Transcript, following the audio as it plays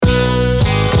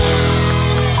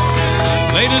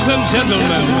Ladies and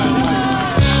gentlemen,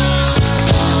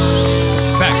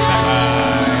 back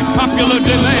by popular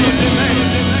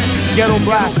demand. Ghetto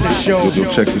Blaster Show.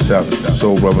 Check this out. It's the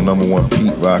Soul Brother #1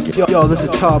 Pete Rocket. Yo, this is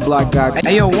Tall Black Guy.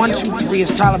 Hey, yo, 1, 2, 3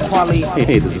 is Talib Kweli.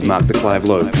 Hey, this is Mark the Clive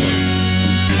Lowe.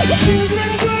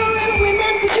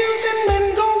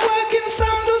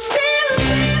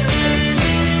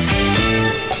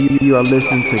 You are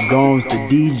listening to Gomes the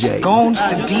DJ. Gomes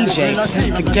the DJ. This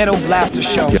is the Ghetto Blaster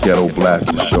Show. Ghetto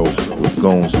Blaster Show with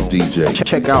Gomes the DJ.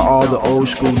 Check out all the old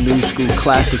school, new school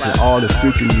classics and all the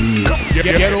freaking new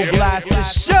music. Ghetto Blaster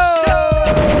Show.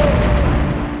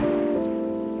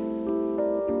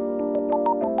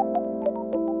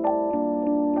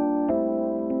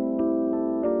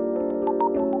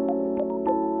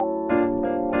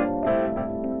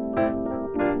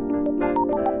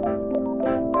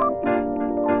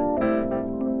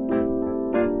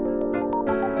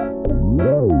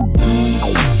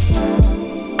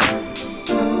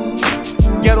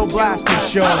 Ghetto Blaster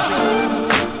Show.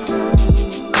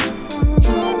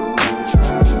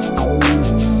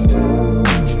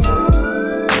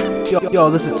 Yo,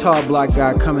 this is Tall Black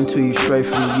Guy coming to you straight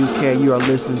from the UK. You are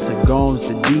listening to Gomes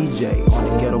the DJ on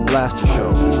the Ghetto Blaster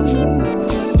Show.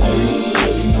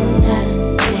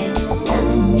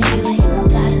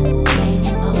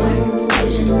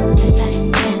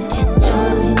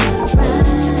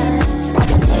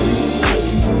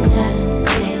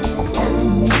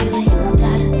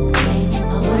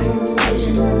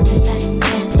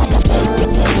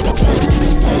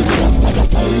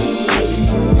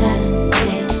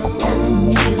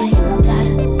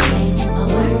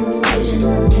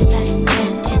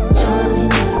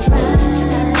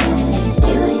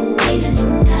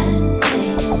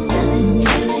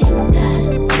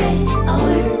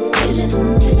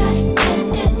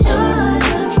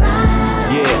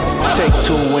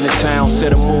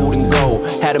 Set a mood and go.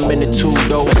 Had him in the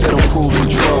two-door, set on cruise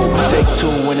control. Take two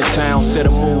in the town, set a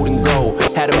mood and go.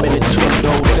 Had him in the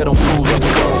two-door, set on cruise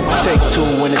control. Take two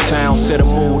in the town, set a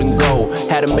mood and go.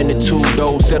 Had him in the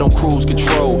two-door, set on cruise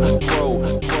control.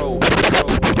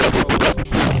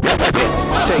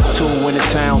 Take two in the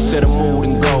town, set a mood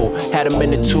and go. Had him in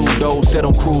the two-door, set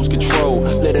on cruise control.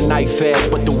 Let a night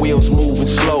fast, but the wheels moving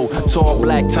slow. Tall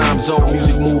black time zone,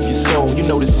 music move your soul. You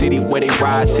know the city where they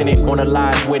ride, tenant on the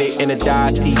lodge where they in a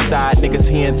Dodge. East side niggas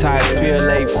hearing tires,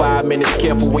 PLA 5 minutes.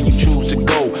 Careful where you choose to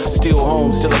go. Still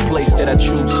home, still a place that I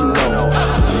choose to know.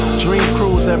 Dream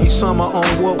cruise every summer on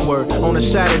Woodward. On a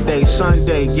Saturday,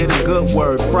 Sunday, get a good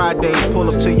word. Fridays, pull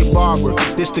up to your barber.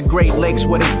 This the Great Lakes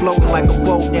where they floating like a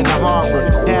boat in the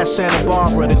harbor. Past Santa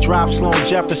Barbara, to drive Sloan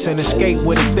Jefferson, escape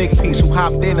with a thick piece who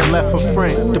hopped in and left a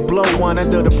friend. To blow one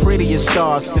under the prettiest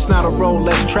stars. It's not a road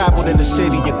less traveled in the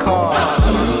city, your car.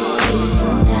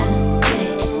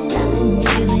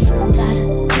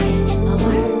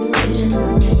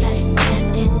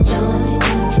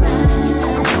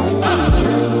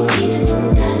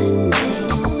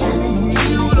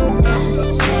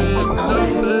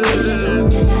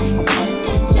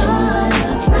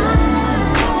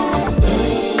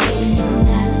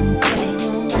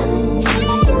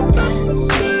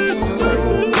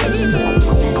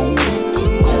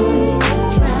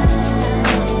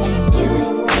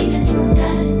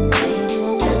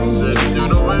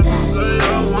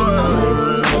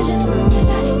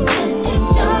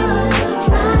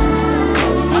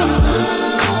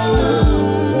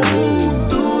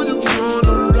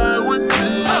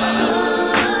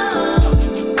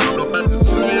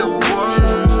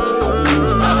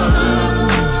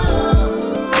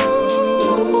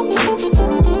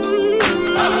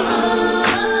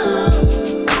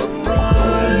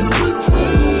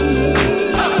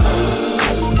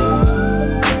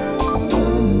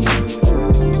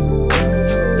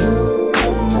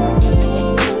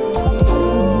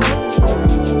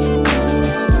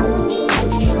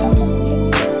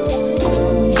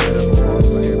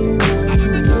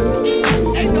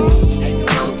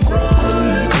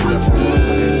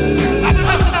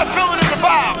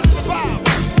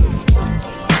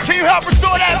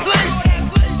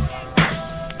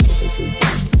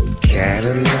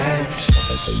 Cadillacs,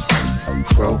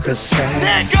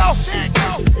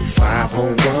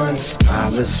 501s,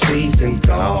 policies, and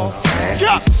golf hats.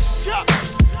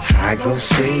 I go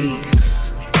see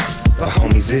the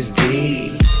homies is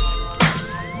deep,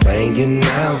 banging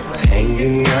out,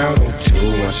 hanging out on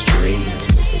 2-1 Street.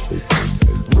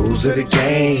 Rules of the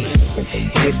game,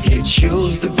 if you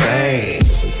choose to bang,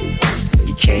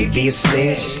 you can't be a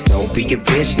snitch, don't be a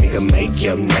bitch, nigga, make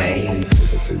your name.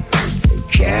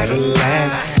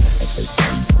 Cadillacs,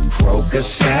 Kroger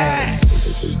sacks,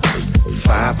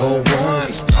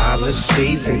 501s,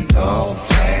 policies and go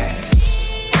fast.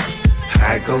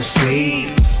 I go see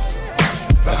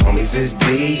the homies is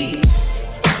deep.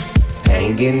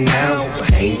 Hanging out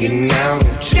on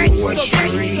 2-1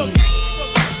 Street.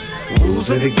 Rules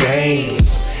of the game,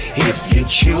 if you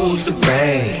choose to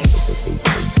bang.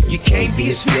 You can't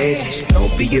be a snitch,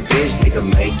 don't be a bitch, nigga,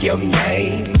 make your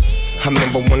name. I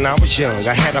remember when I was young,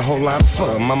 I had a whole lot of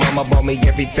fun. My mama bought me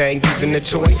everything, even a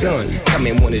toy gun. Come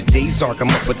in when it's D-Sark, I'm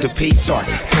up with the P-Sark.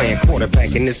 Playing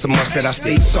quarterback, and it's a must that I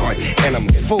stay Sark. And I'm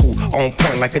a fool, on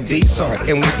point like a D-Sark.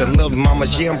 And with the little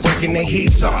mamas, yeah, I'm breaking their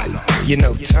heats on. You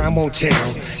know, time won't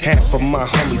tell. Half of my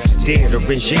homies are dead or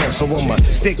in jail, so I'ma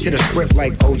stick to the script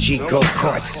like OG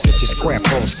go-karts. Get your scrap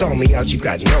on, stall me out, you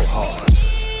got no heart.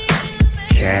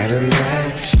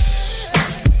 Cadillacs,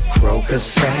 Croker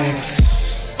Sacks,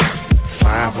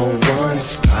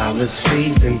 501s,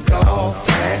 policies, and go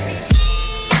fast.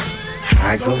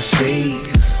 I go see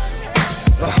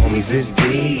the homies is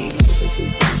deep.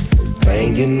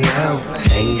 Hanging out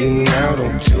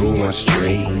on 2-1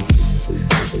 Street.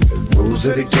 Rules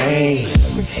of the game,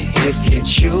 if you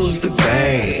choose to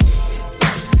bang.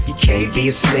 You can't be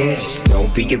a snitch,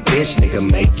 don't be a bitch, nigga,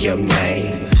 make your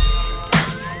name.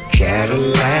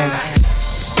 Cadillacs,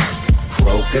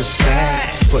 Croker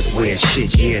Sacks, footwear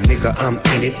shit, yeah, nigga, I'm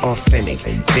in it, authentic.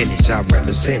 Vintage, I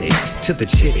represent it, to the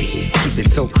titty, keep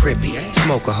it so crippy.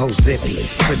 Smoke a whole zippy,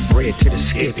 put bread to the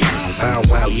skippy. Bow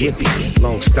wow yippee,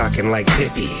 long stocking like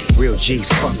Pippi. Real G's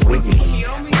fuck with me,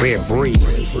 rare breed,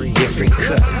 different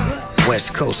cut.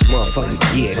 West Coast motherfuckers,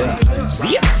 get up.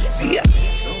 Zip.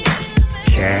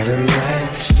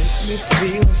 Cadillacs,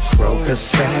 Croker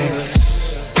Sacks,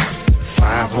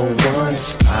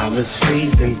 501s,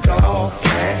 policies, and go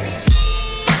fast.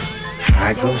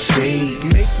 I go see,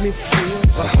 make me feel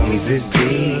the homies is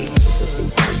deep.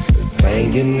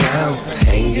 Hanging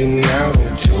out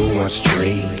on 2-1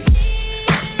 Street.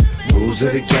 Rules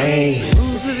of the game,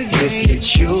 if you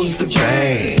choose to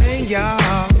bang.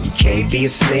 You can't be a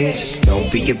snitch,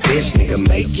 don't be a bitch, nigga,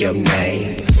 make your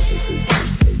name.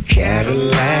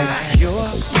 Cadillacs,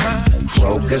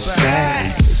 Croker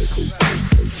Sacks,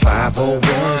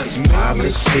 501s,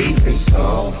 policies, and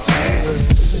so fast.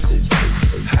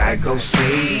 I go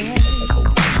see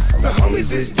the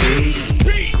homies is deep.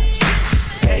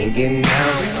 Hanging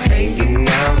out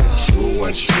on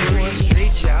 2-1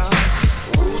 Street.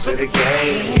 Rules of the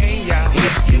game,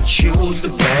 if you choose to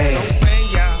bang.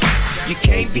 You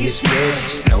can't be a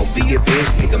snitch, don't be a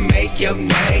bitch, nigga, make your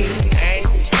name.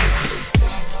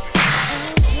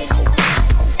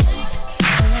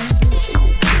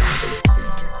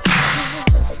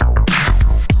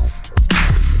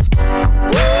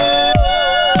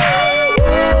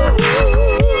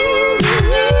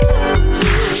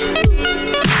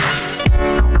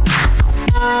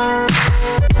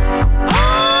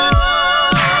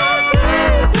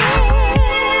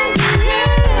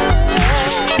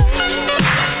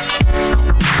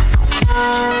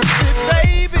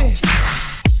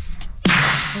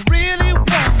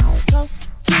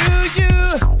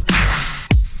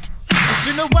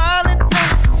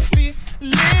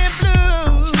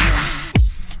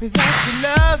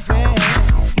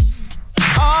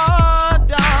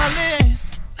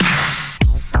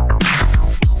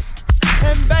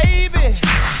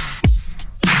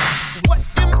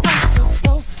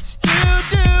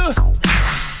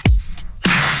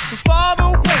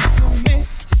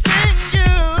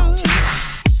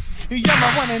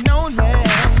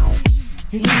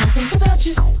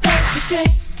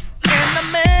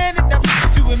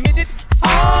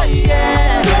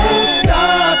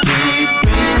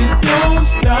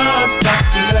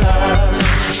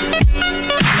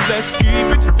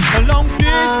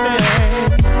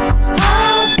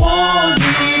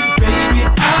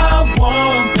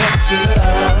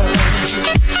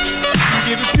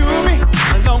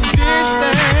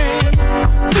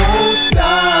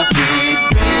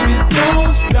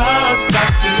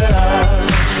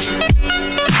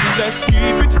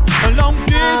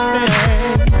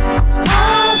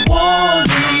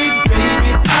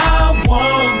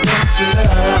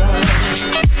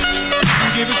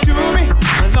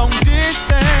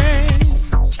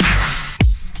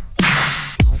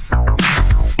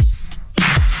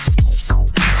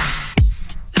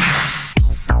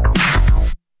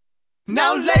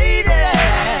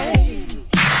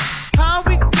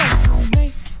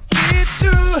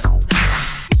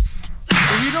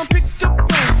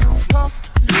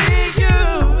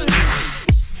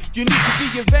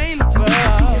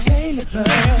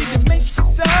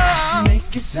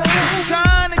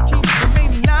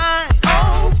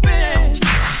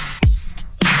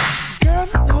 Girl,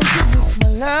 I know you miss my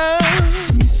love.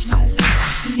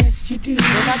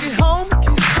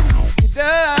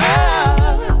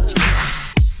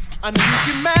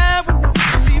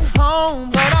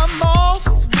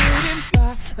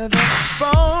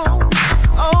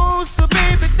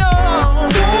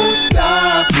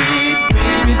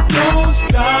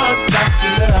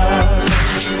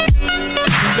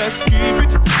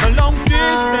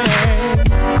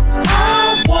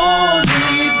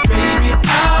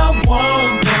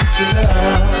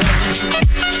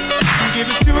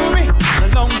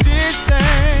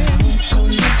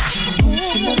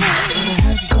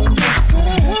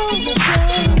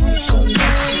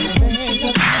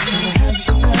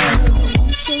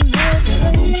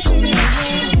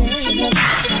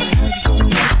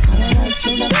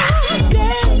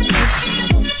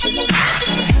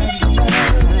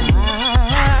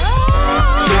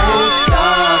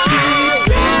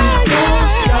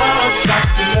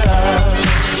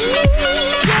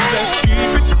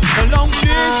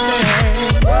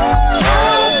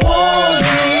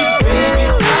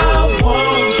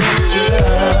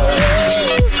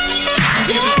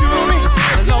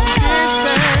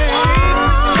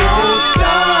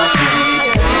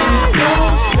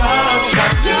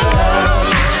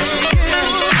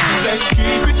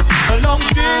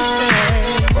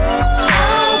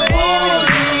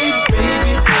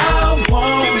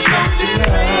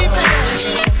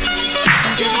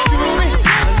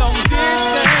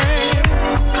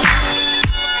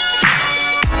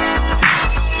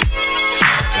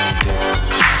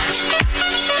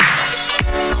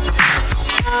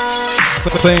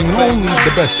 playing only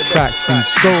the best tracks in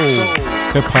soul,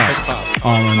 hip hop,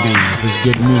 R&B. If it's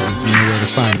good music, you know where to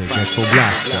find it. Ghetto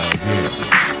Blaster, yeah.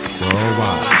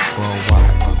 Worldwide.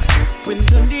 When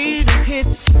the needle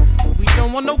hits, we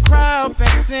don't want no crowd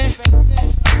vexing.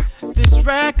 This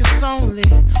record's only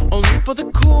for the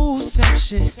cool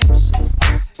section.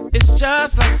 It's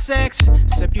just like sex,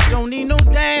 except you don't need no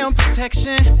damn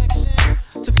protection.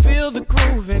 To feel the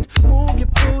groove and move your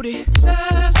booty,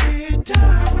 let's get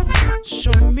down.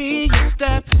 Show me your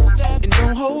step, and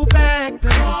don't hold back,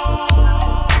 baby.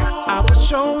 I will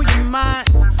show you mine,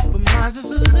 but mine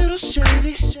is a little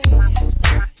shady.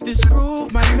 This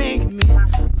groove might make me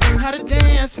learn how to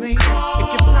dance, me. If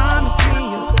you promise me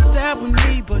you'll step with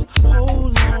me, but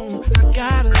hold on, I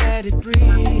gotta let it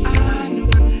breathe. I know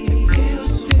it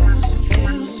feels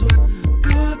so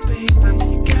good, baby.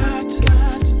 You got to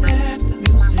let the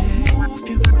music move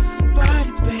your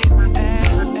body, baby.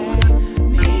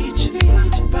 Need you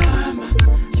by my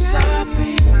side,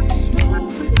 baby. Just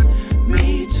move with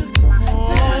me to the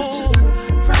left, to the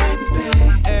right,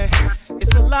 baby.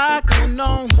 It's a lot going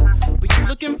on, but you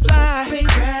looking fly, baby.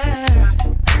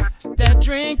 That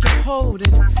drink you're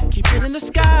holding, keep it in the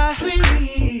sky,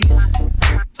 please.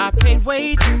 I paid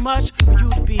way too much for you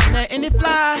to be letting it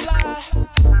fly.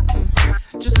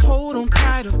 Just hold on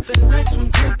tighter, the next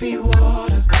one could be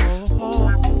water.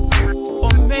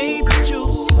 Or maybe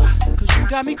juice, cause you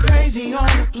got me crazy on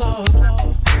the floor.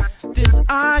 This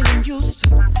I am used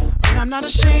to, and I'm not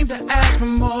ashamed to ask for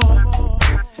more.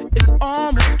 It's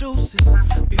almost deuces,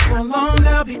 before long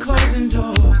they'll be closing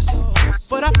doors.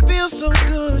 But I feel so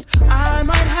good, I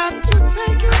might have to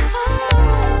take you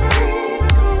home.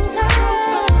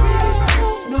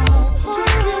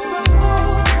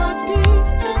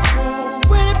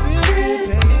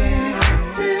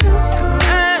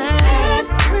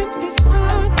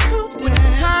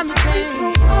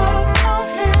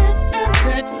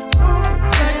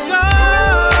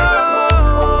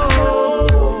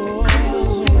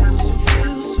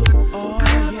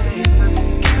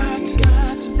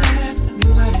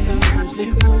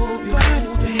 Move your body,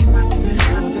 baby.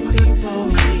 All the people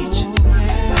need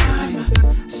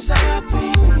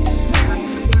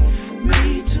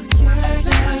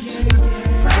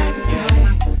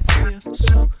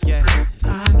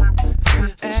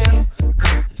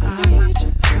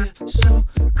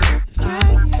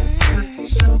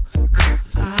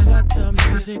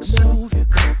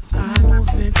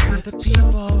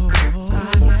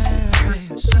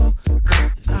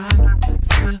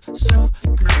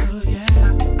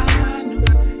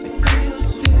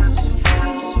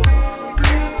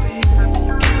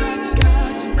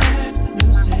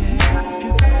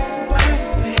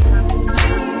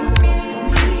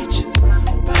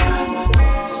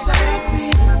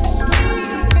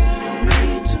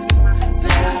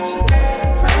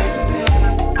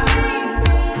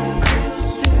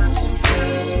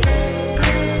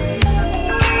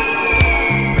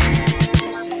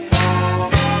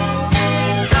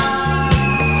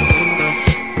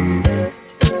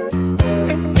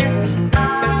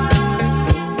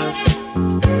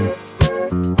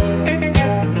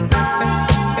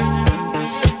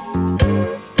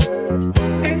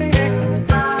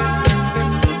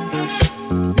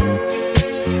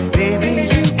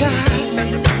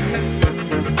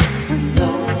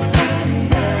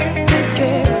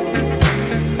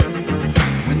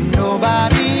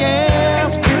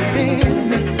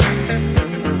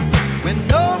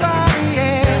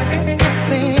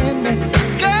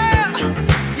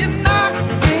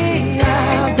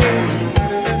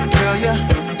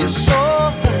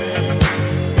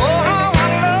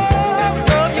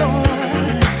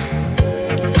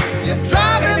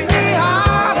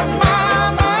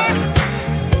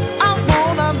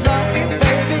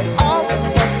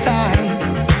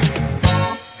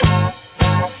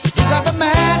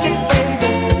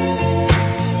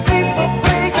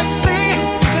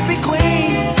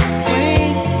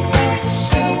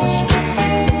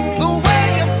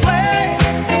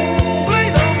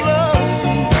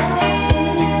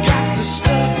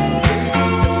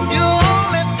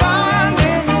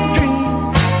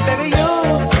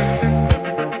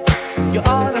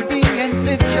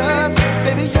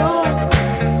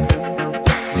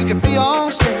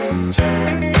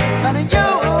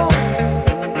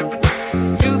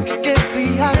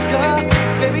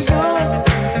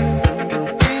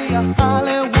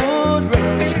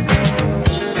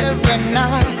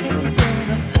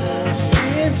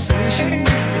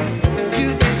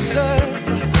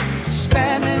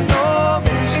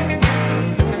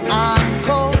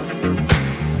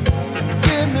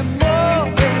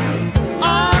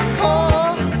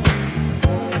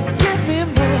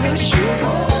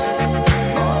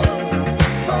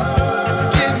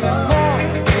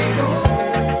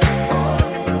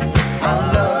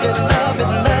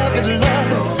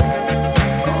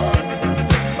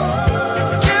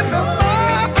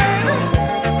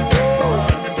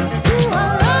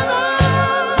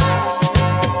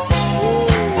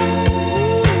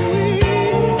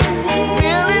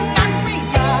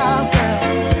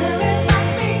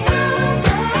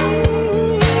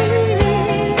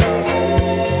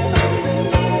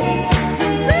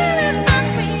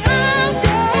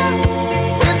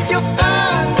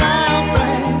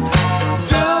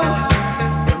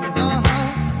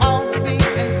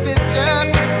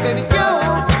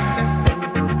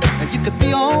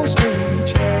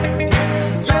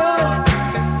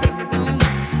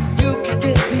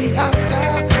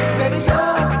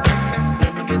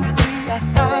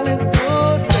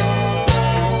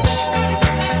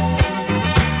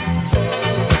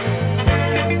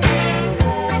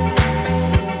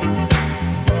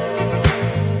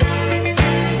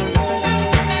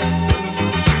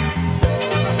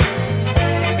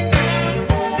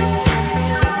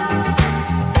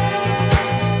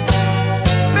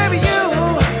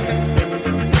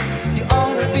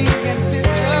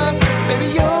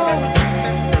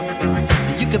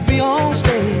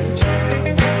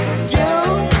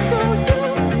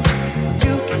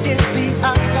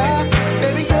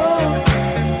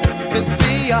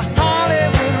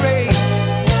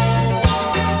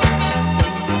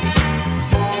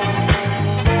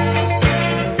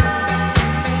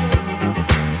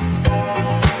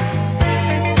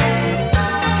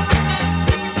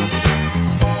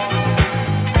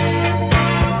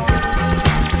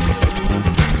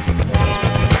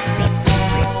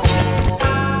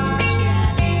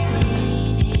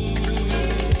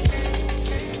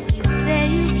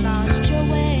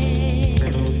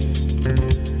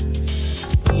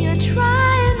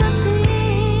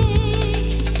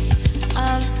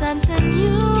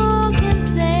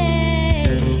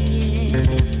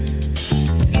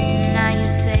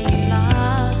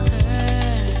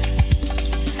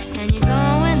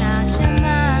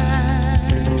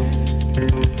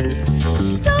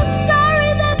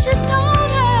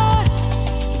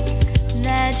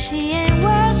that she ain't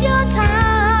worth your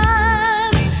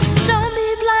time. Don't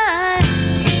be blind.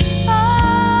 Oh,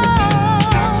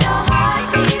 let your heart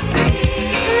be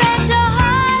free. Let your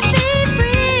heart be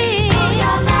free. So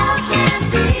your love can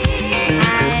be.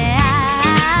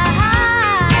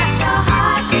 Let your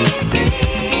heart be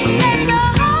free. Let your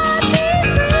heart be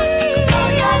free. So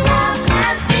your love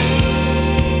can be.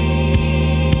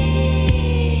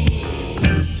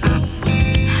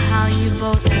 How you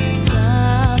both have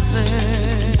suffered.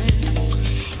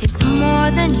 It's more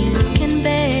than you can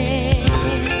bear.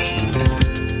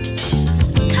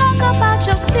 Talk about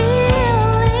your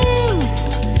feelings.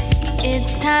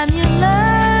 It's time you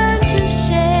learn to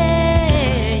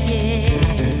share. Yeah.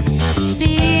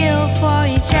 Feel for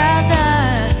each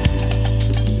other.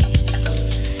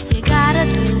 You gotta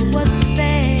do what's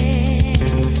fair.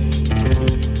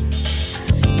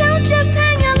 Don't just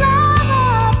hang your love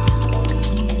up.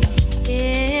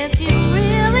 If you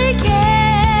really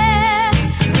care,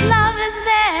 love is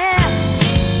there.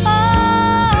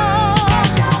 Oh,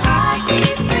 let your heart be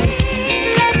free.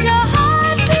 Let your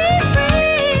heart be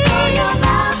free. So your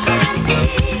love can be.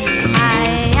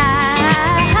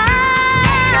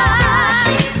 Let your heart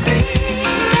be free.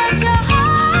 Let your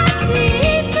heart be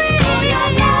free. So your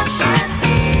love can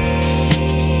be.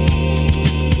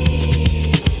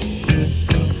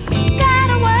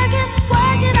 Gotta work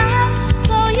it out,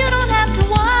 so you don't have to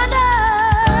wonder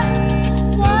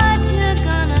what you're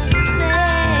gonna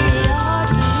say or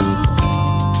do.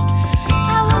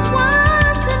 I was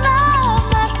once in love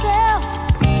myself,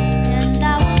 and I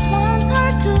was once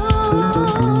hurt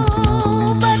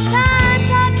too. But time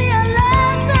taught me a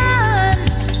lesson.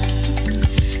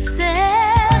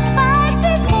 Said fight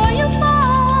before you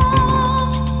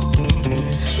fall.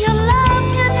 Your love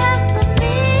can have some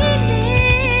meaning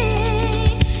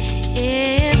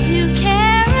if you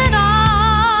care at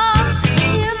all.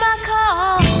 Hear my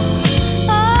call.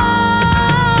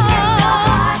 Oh, let your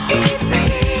heart be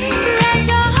free. Let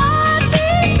your heart be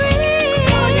free.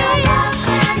 So your love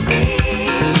can be.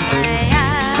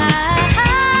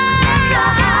 Let your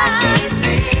heart be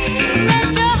free. Let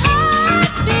your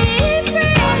heart be free.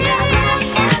 So your love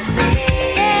can be.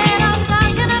 Said I'm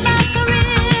talking about the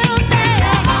real thing. Let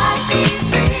your heart be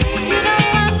free. You know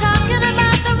I'm talking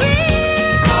about the real.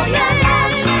 So your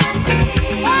love can be.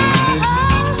 Oh,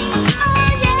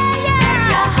 yeah. Let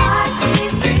your heart be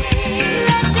free.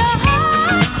 Let your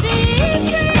heart be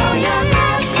free. So your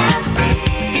love can be.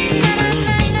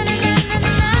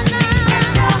 Let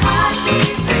your heart be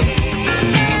free.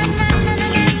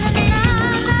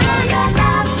 So your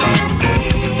love can be.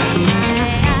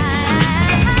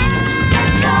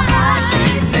 Let your heart be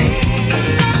free.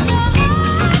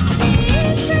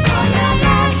 So your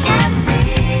love can be.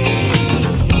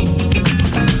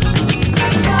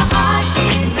 Let your heart be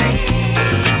free.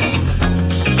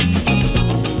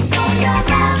 So your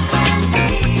love can be.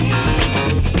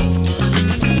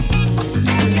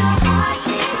 Let your heart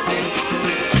be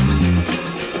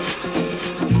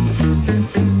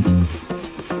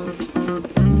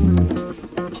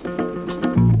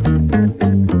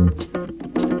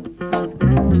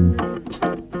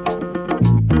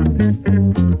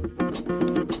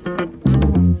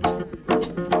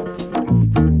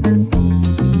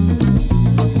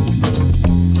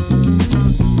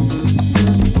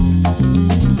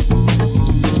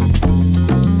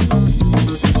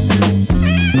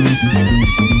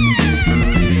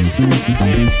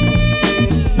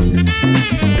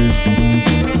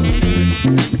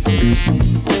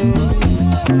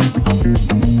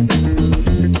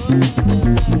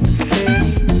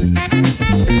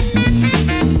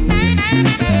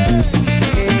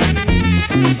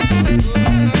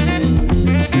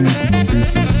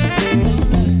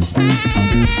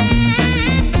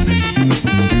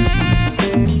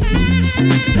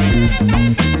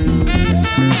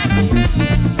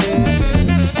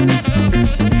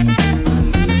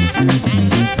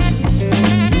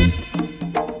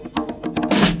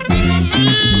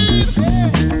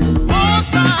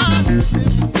Oh,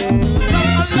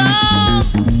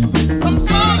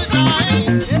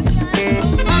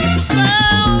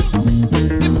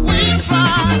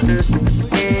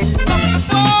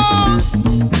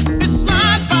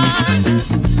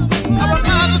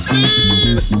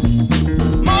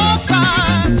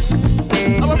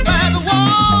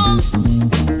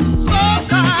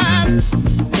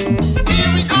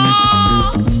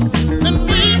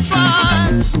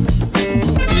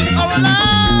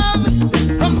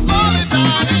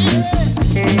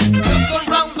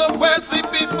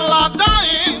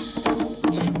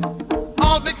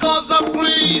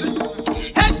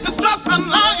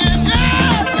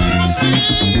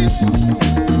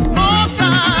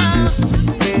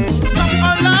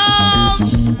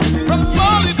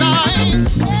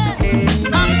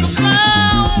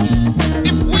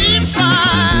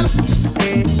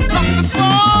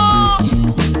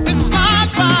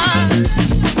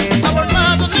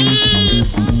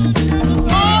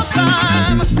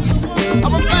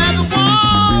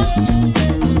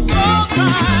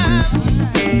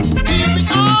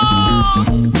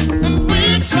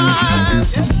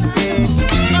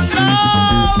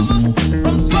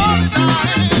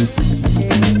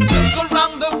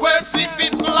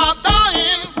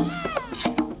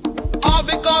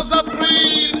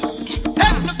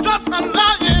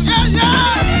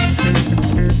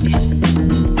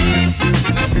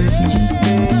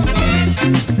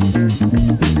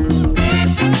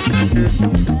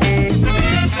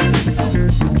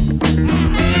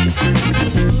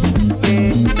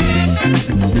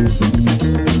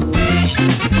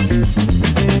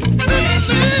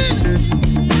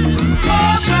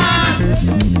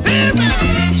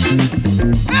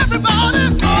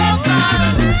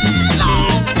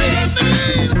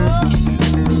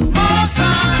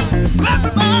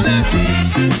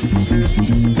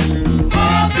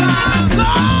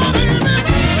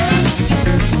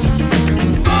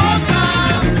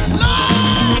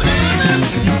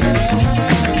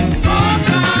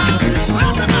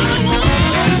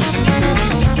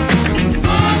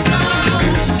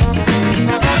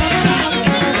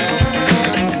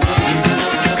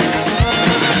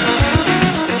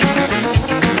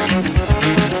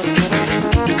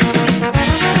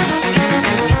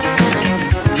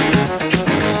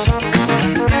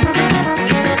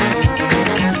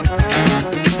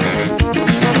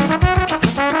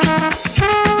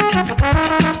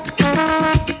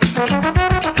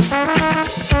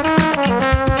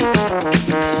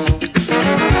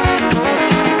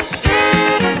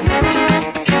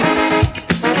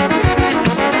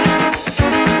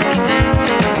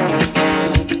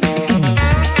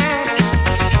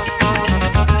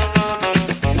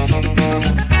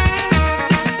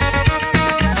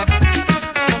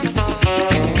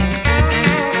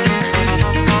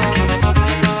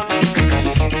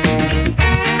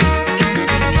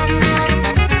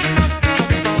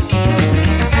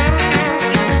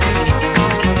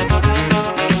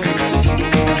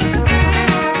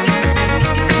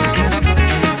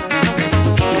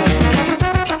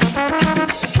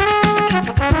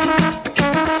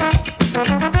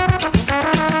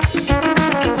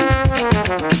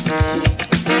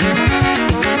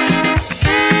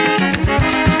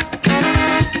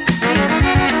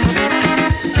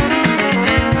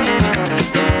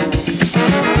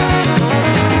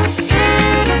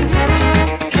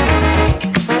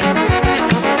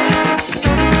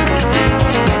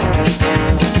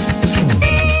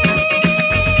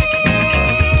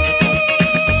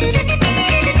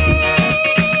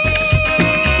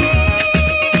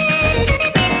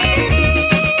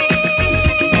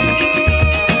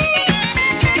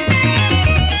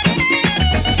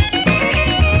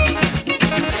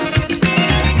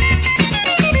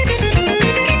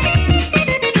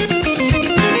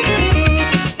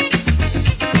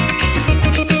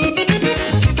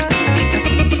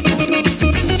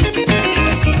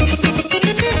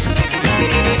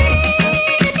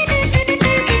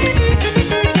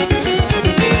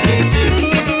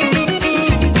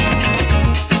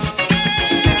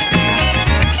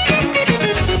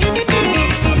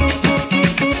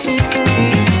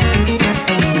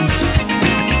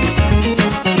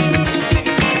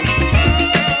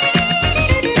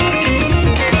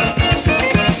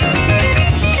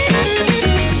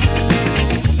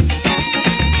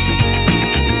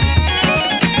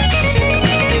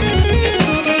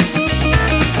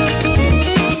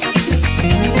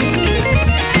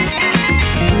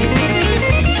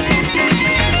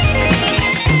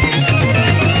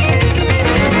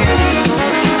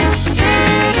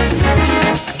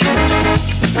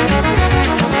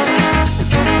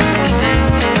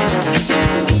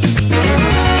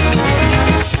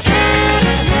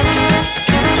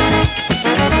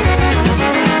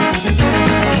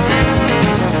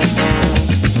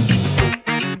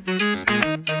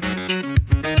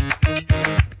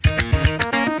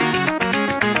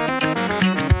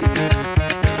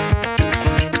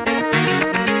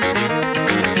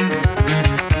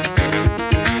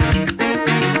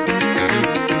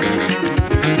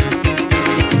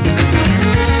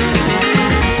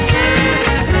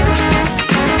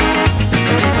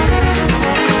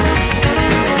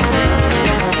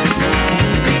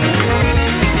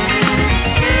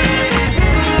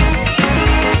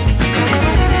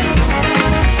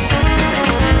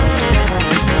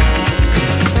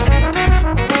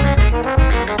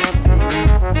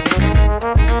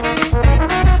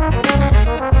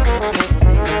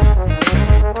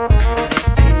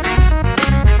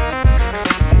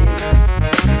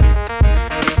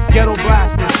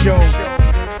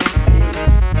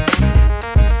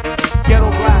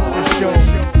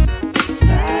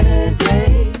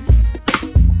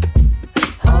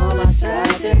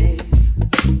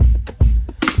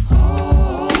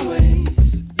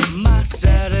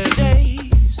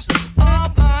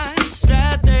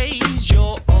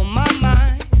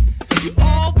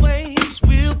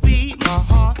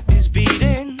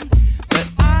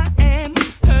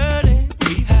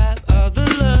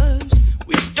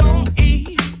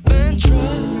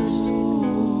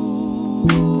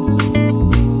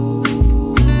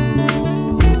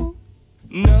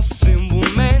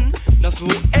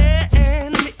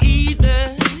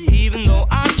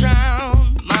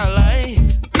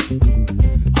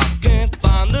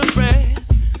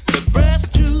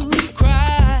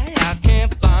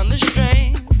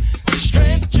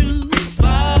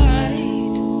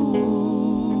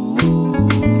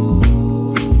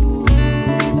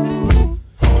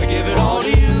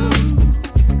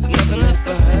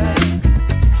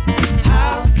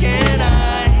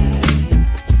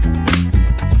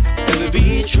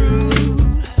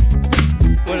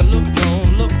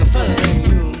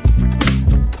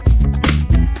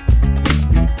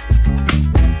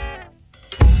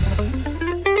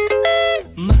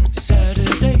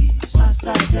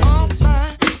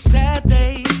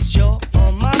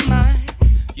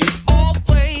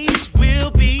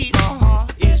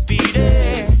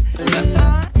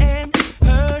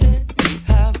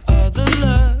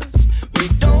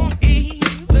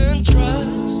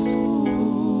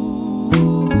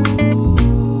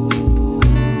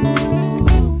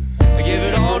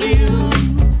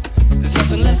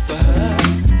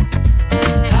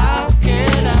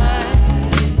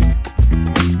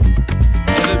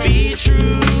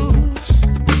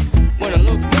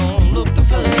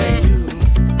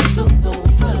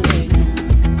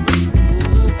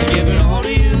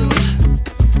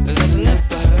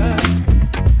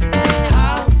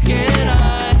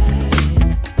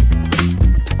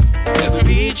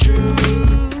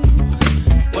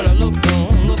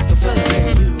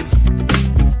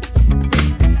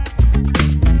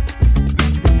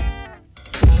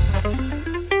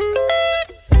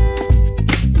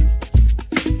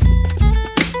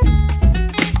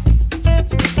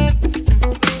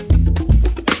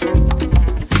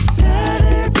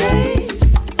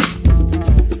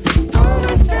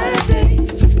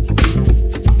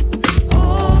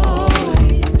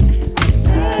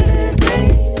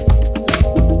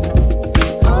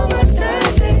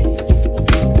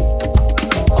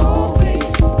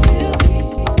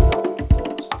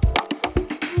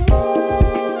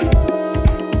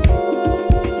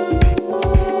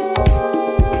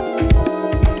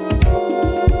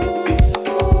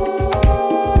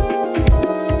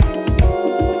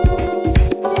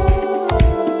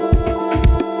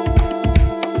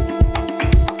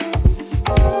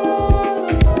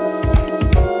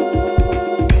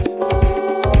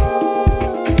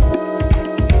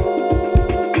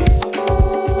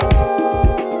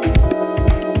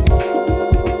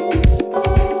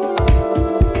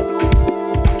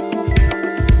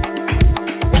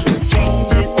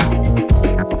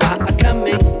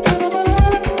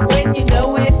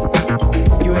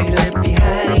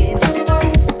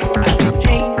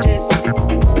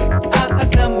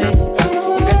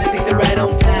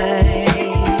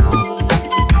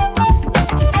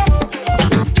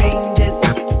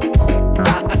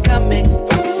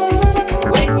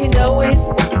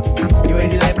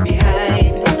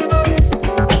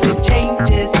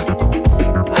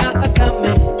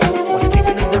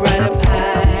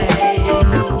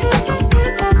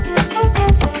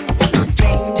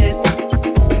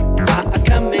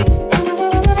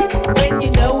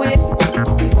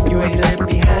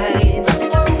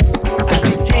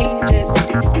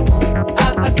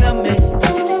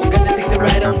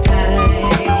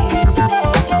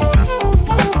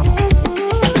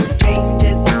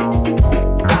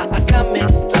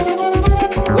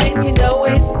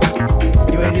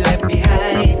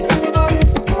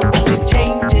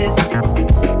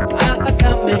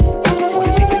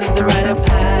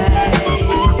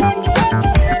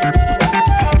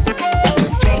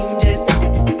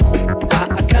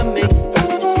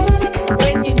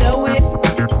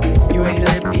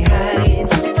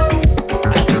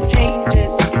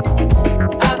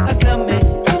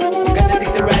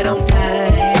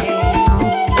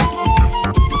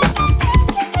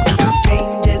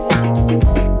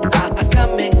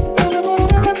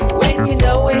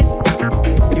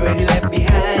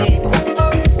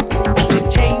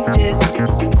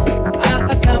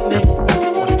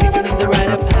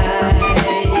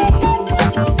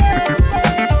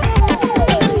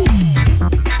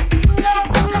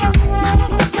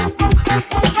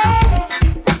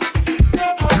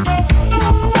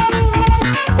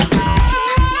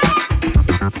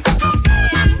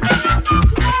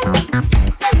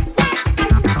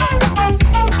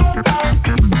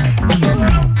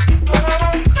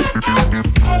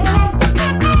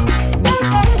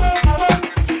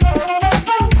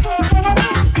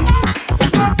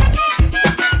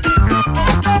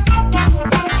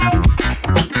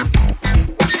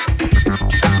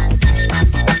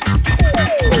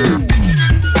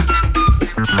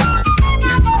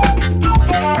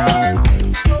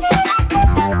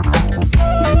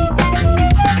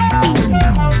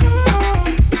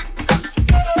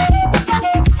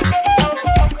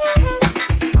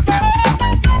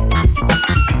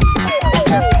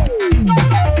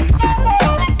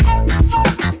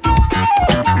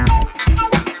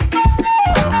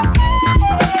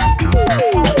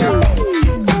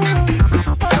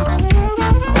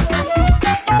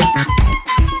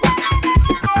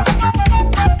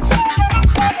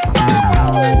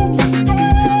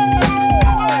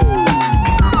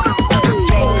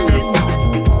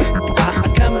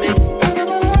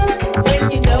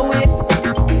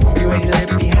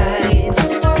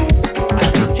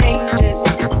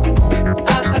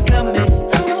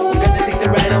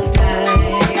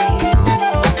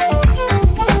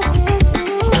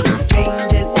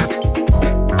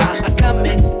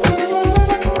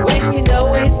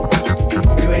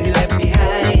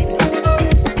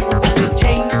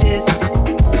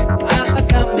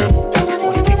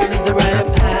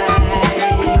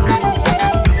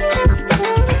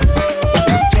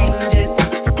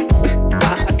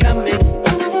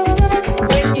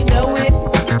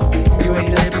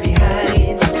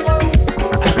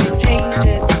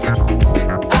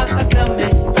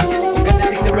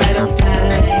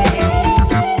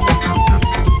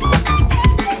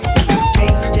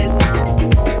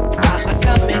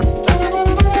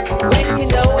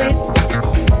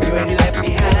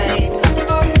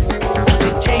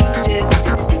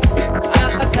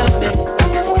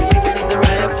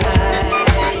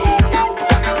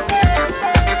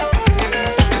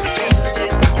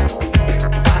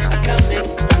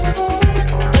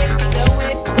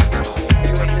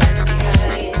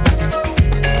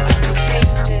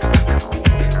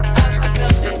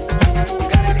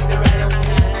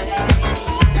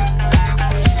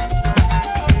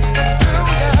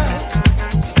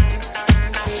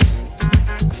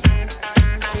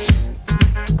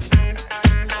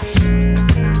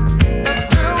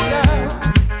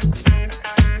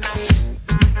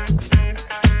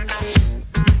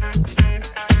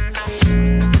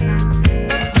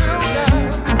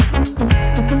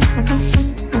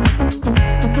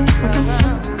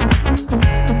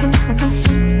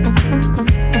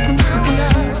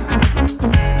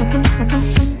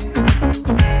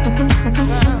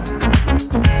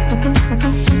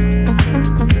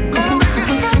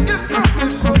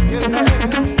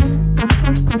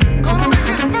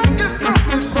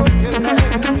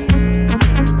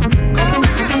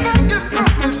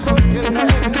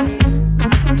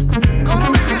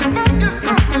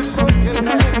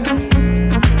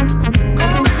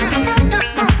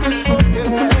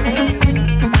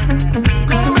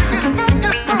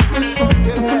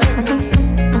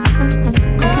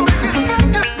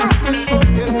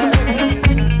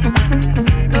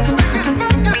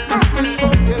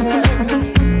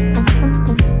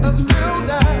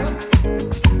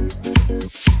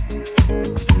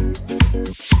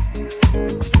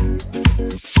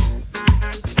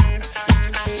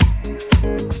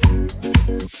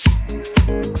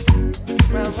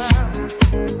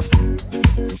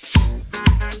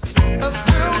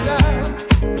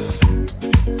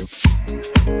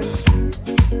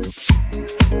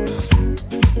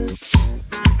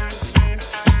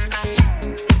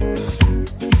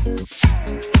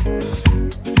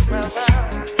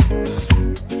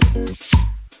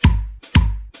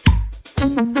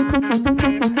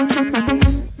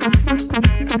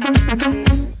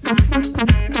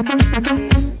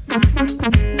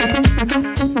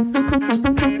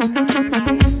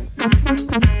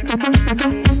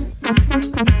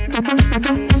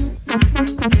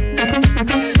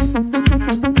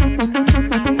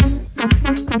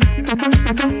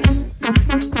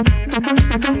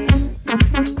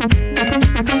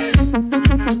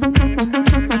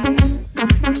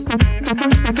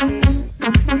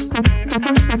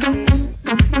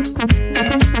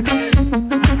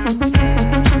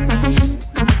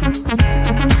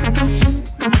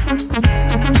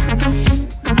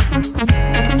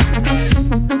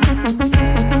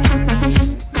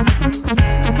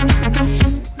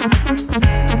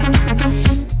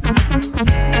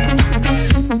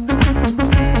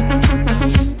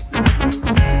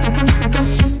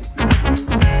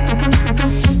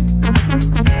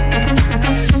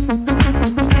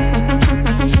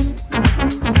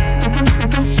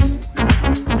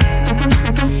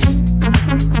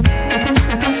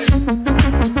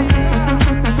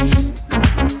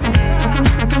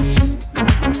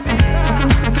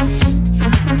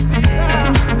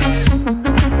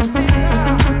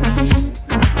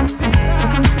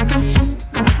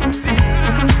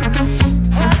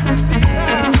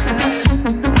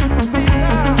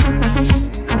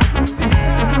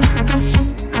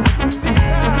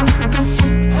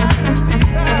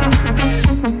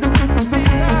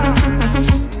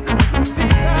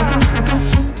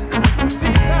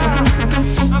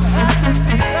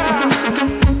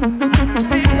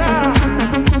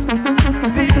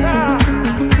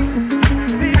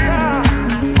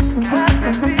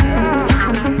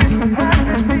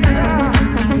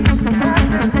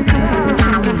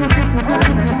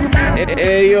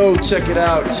 Check it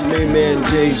out, it's your main man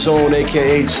Jay Zone,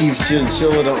 aka Chief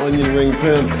Chinchilla, the Onion Ring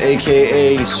Pimp,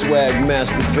 aka Swag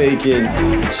Master Bacon.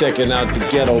 Checking out the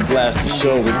Ghetto Blaster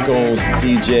Show with Gomes,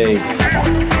 the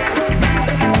DJ.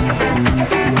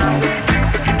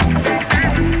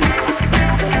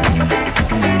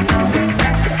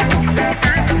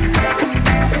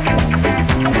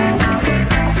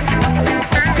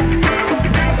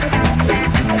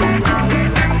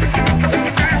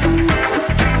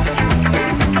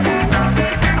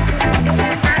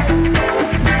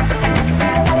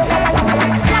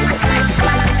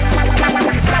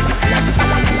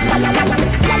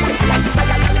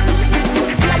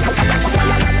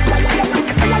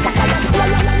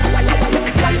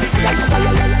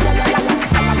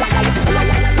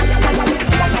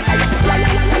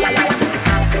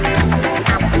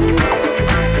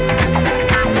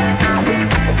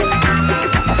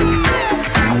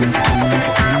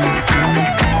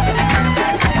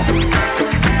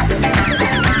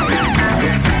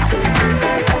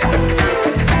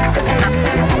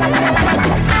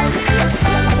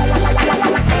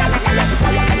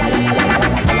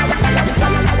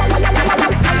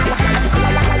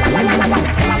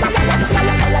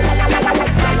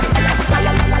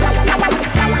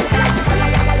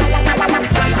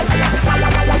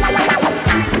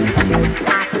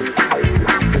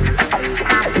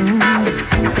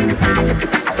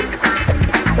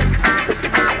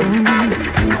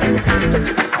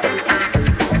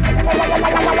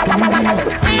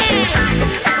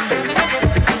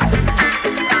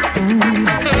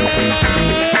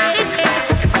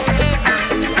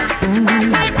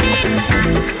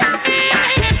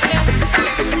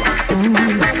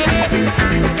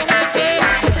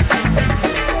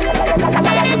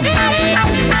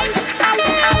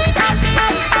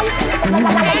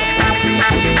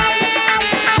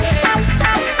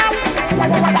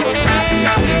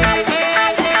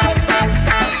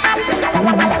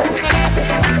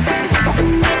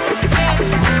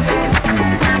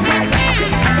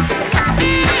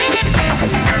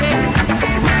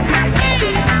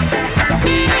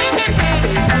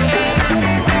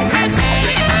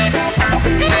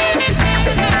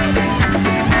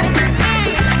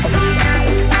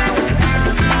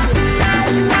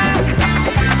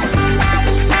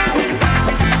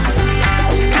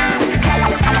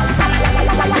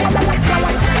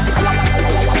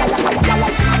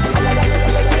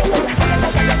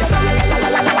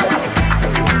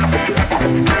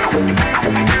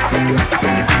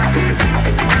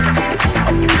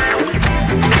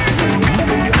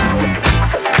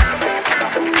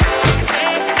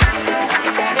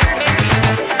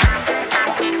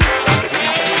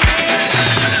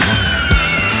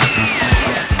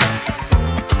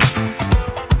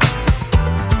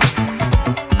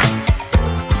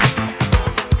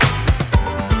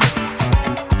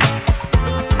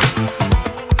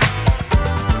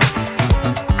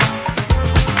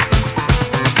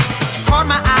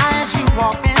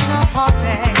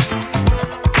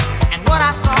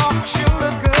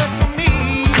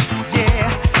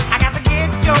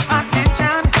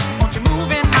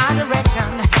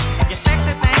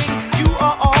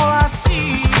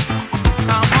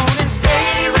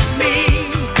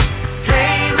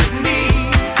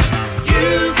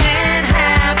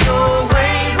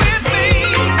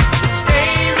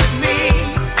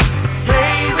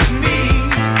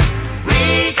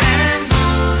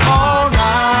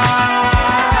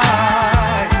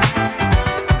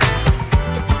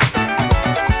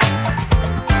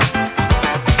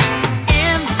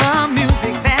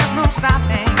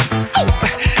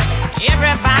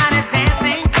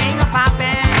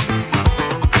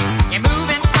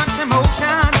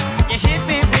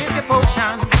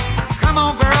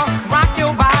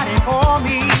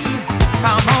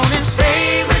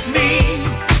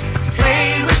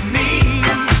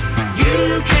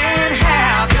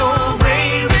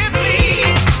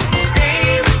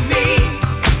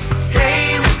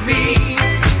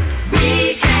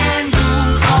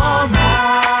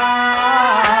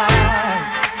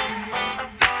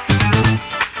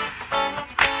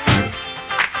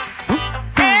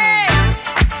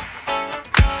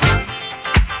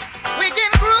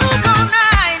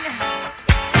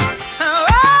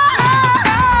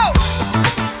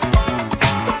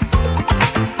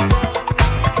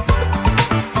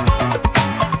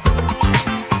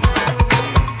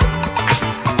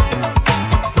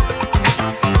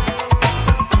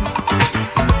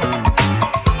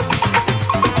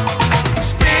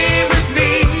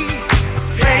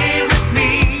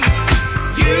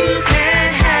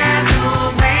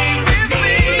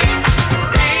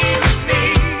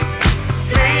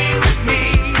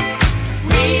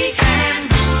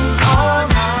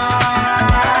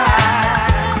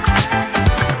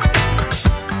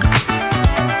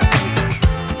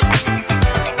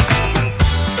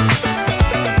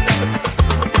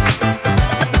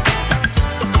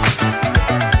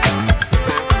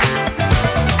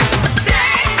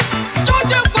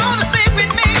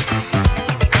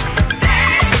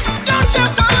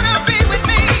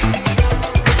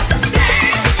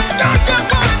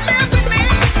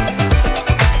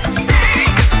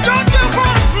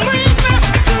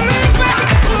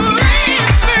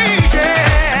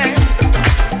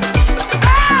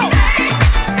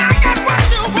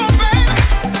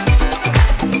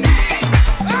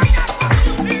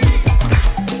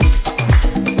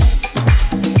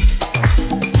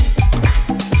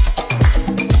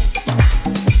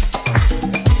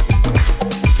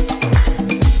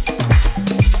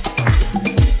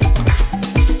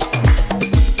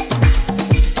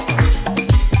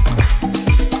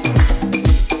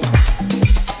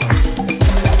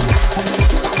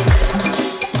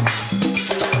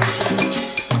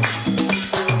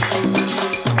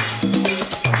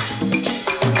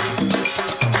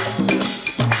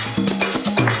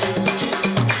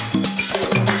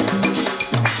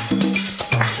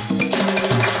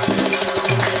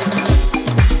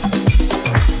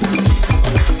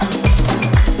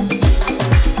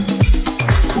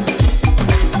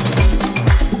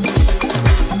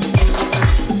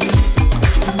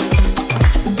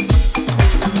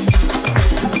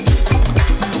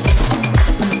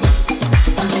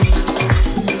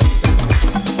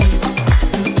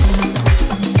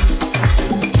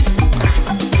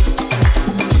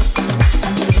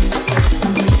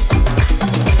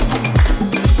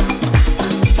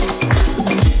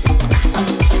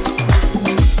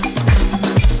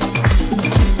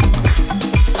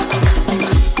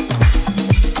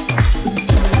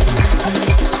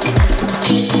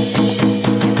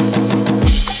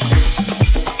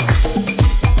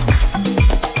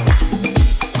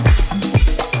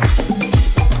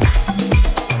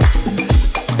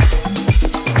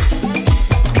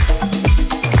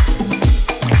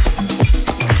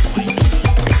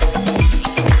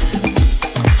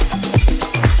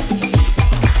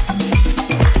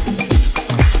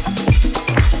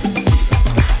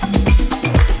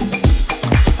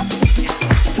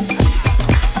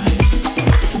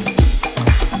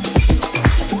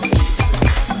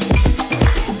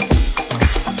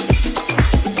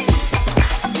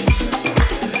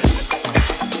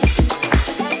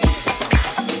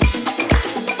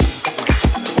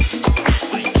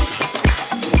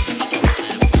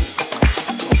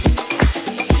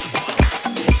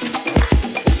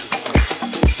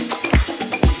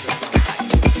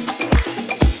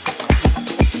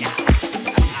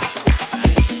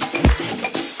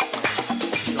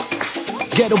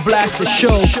 Ghetto Blaster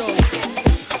Show.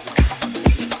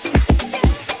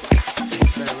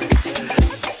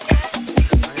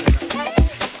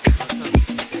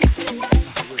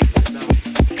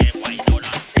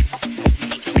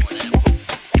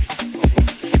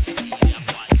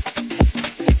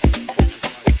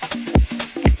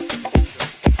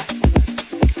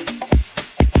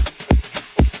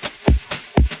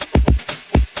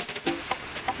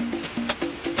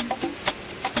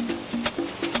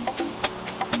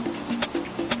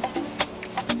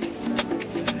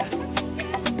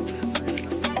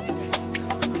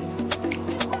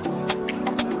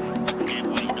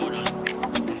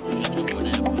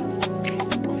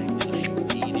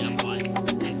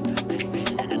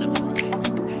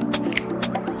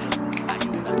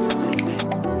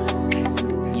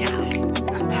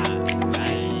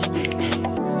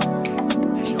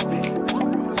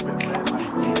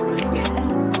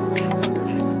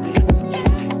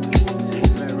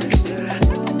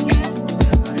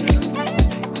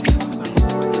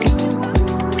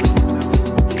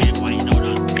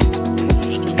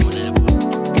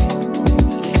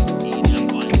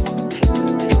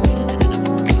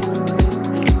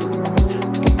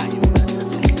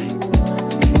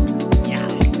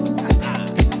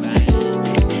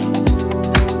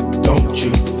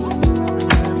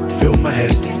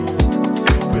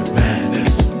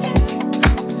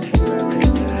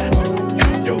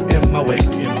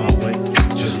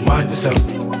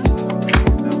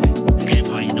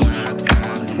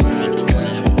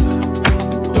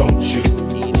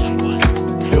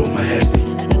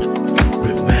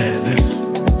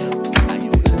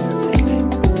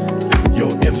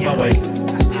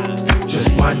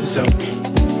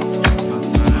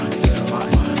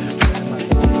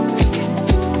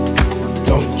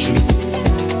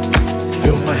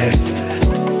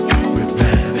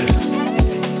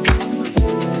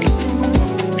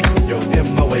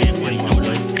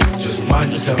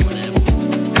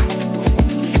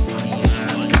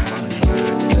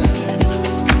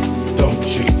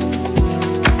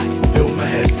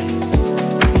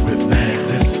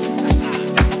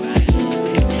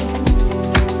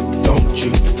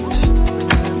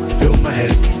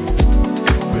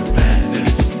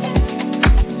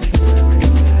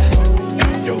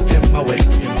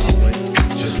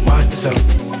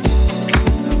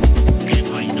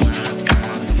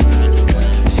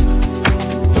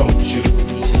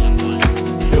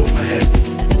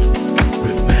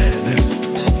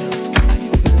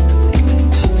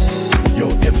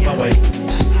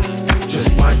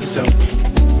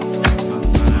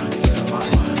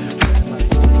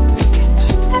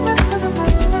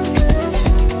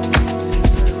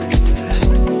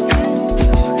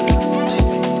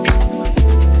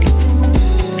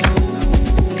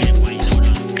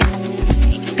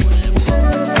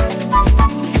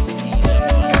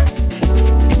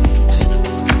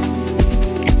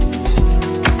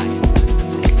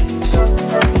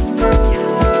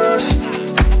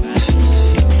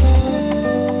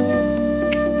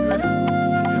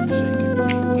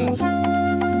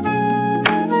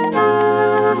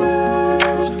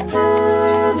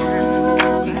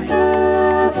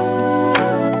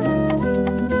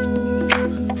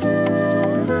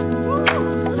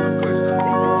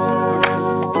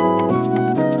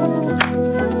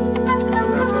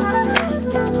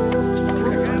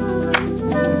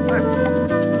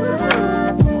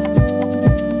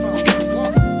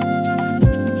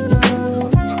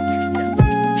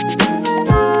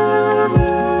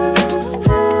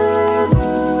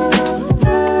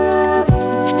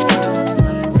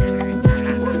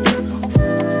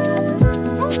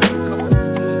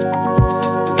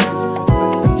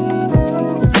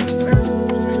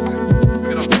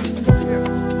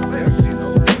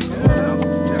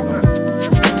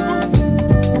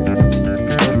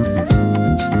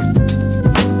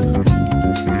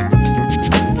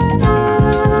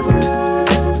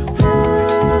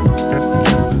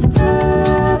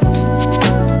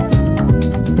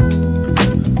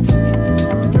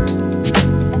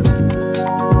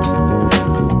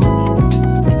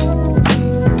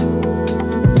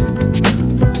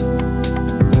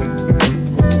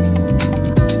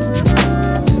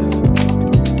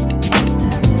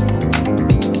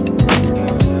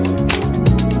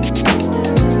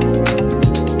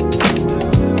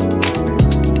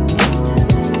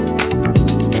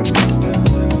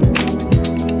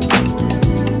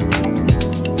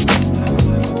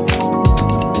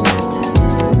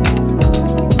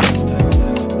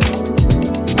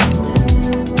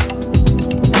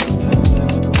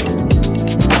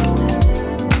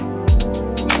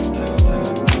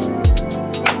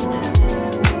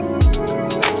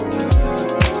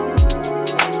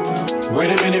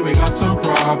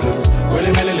 Wait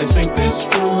a minute, let's think this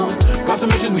through. Got some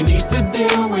issues we need to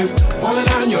deal with. Falling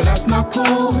down, yo, that's not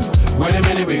cool. Wait a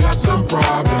minute, we got some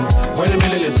problems. Wait a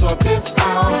minute, let's sort this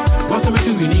out. Got some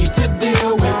issues we need to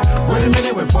deal with. Wait a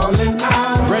minute, we're falling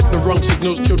out. Read the wrong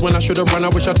signals, chilled when I should have run. I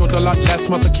wish I thought a lot less,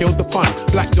 must have killed the fun.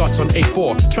 Black dots on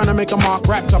A4, trying to make a mark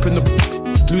wrapped up in the...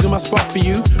 Losing my spot for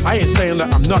you, I ain't saying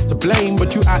that I'm not to blame,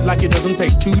 but you act like it doesn't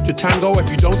take two to tango.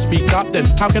 If you don't speak up, then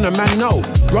how can a man know?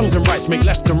 Wrongs and rights make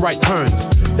left and right turns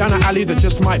down an alley that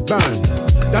just might burn.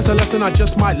 That's a lesson I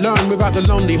just might learn without the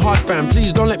lonely heart fan.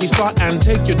 Please don't let me start and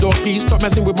take your door keys. Stop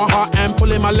messing with my heart and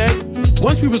pulling my leg.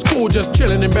 Once we was cool, just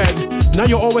chilling in bed. Now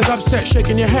you're always upset,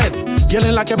 shaking your head,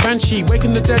 yelling like a banshee,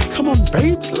 waking the dead. Come on,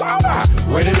 babes, louder.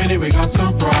 Wait a minute, we got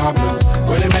some problems.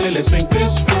 Wait a minute, let's think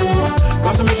this through.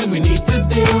 Got some issues we need to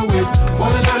deal with.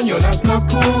 Falling down, yo, that's not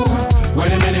cool.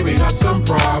 Wait a minute, we got some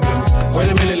problems. Wait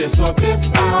a minute, let's sort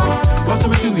this out. Got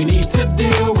some issues we need to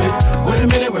deal with. Wait a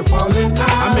minute, we're falling out.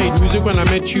 I made music when I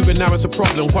met you, but now it's a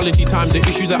problem. Quality time's the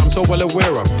issue that I'm so well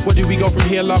aware of. Where do we go from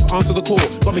here, love? Answer the call.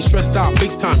 Got me stressed out,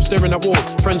 big time, staring at walls.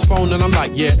 Friends phone and I'm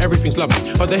like, yeah, everything's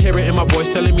lovely. But they hear it in my voice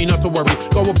telling me not to worry.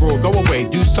 Go abroad, go away,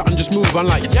 do something, just move. I'm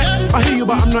like, yeah, I hear you,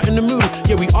 but I'm not in the mood.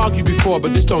 Yeah, we argued before,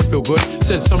 but this don't feel good.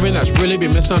 Said something that's really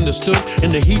been misunderstood.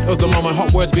 In the heat of the moment,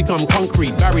 hot words become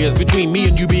concrete. Barriers between me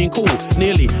and you being cool.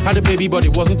 Nearly had a baby, but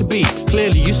it wasn't to be.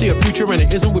 Clearly, you see a future and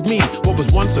it isn't with me. What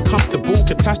was once a comfortable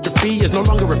catastrophe is no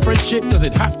longer a friendship. Does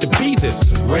it have to be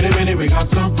this? Wait a minute, we got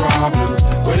some problems.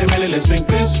 Wait a minute, let's think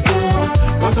this through.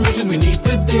 Got some issues we need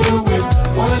to deal with.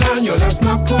 Falling down, yo, that's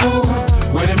not cool.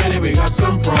 Wait a minute, we got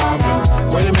some problems.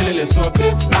 Wait a minute, let's sort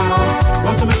this out.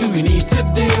 Got some issues we need to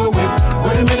deal with.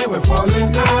 Wait a minute, we're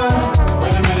falling out.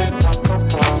 Wait a minute.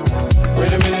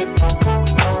 Wait a minute.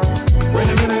 Wait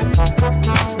a minute.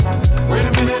 Wait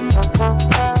a minute.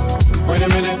 Wait a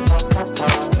minute.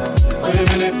 Wait a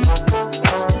minute.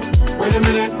 Wait a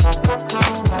minute.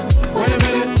 Wait a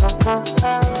minute.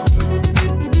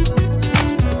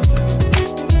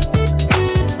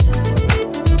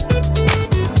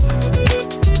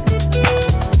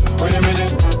 Wait a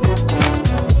minute.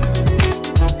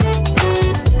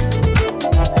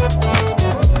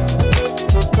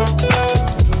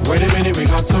 Wait a minute, we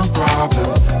got some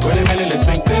problems. Wait a minute, let's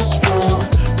think this through.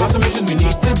 Got some issues we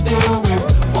need to deal with.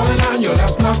 Falling down, yo,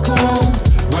 that's not cool.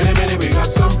 Wait a minute, we got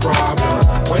some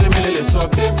problems. Wait a minute, let's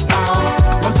sort this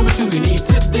out. Got some issues we need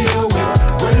to deal with.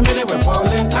 Wait a minute, we're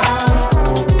falling out.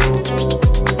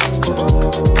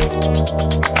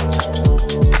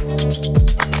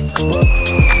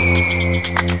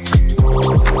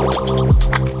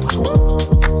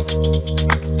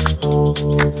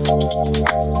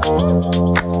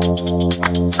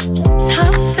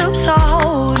 Time still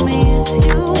told me as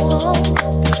you won't.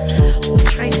 We'll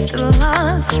trace the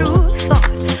line through thought.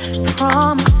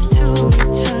 Promise to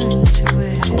return to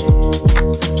it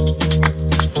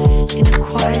in a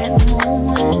quiet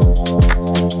moment.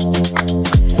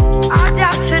 I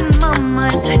doubted my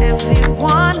mind's heavy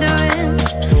wandering,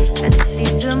 and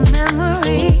seeds of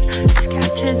memory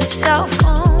scattered itself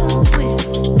on wind.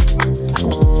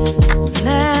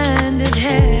 Landed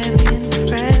heavy and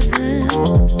present.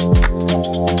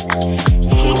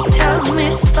 He tells me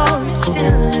stories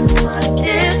still in my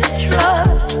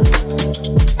distrust,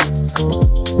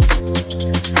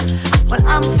 but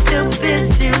I'm still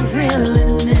busy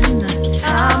reeling in the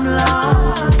time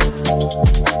lost.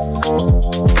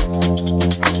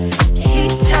 He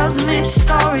tells me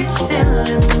stories still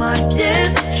in my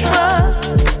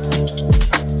distrust,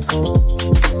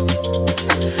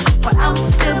 but I'm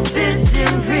still busy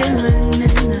reeling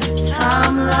in the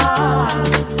time lost.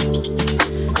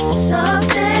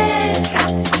 Something's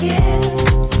got to give.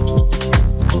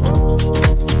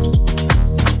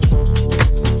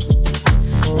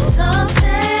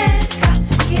 Something's got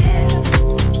to give.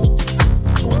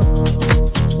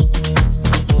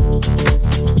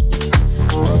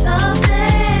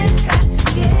 Something's got to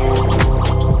give.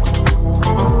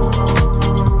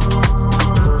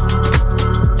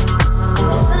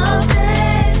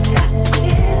 Something's got to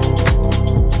give.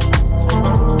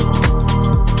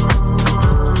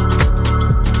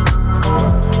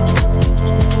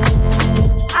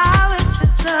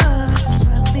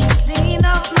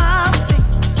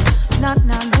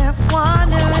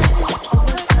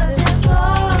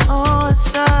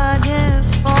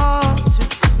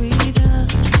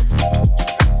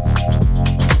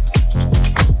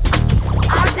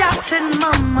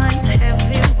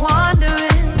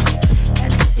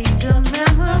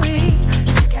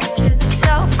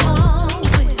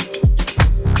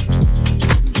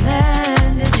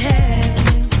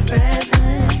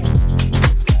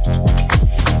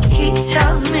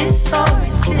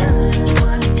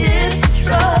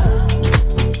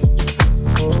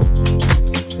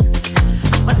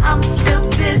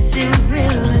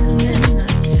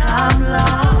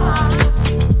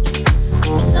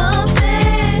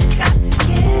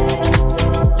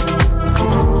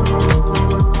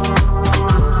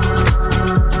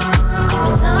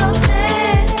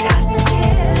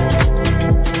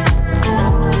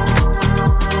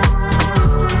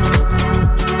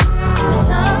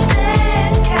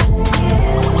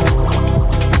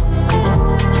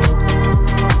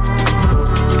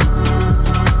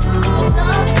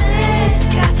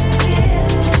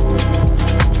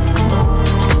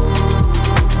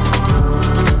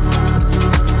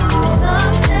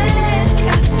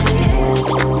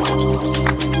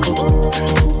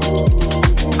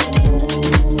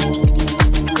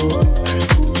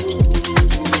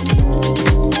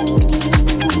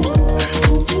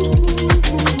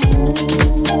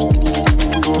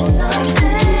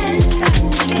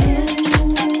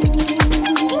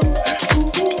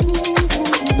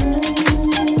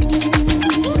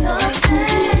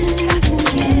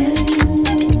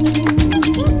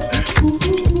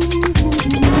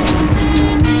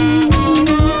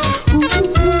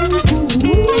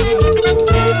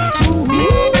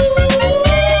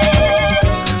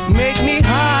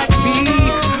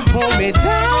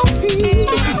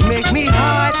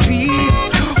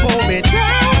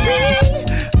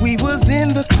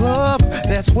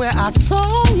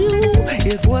 call you.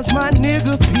 It was my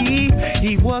nigga P.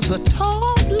 He was a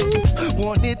tall dude.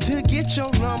 Wanted to get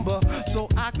your number so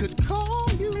I could call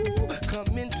you.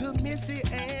 Come into Missy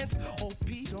and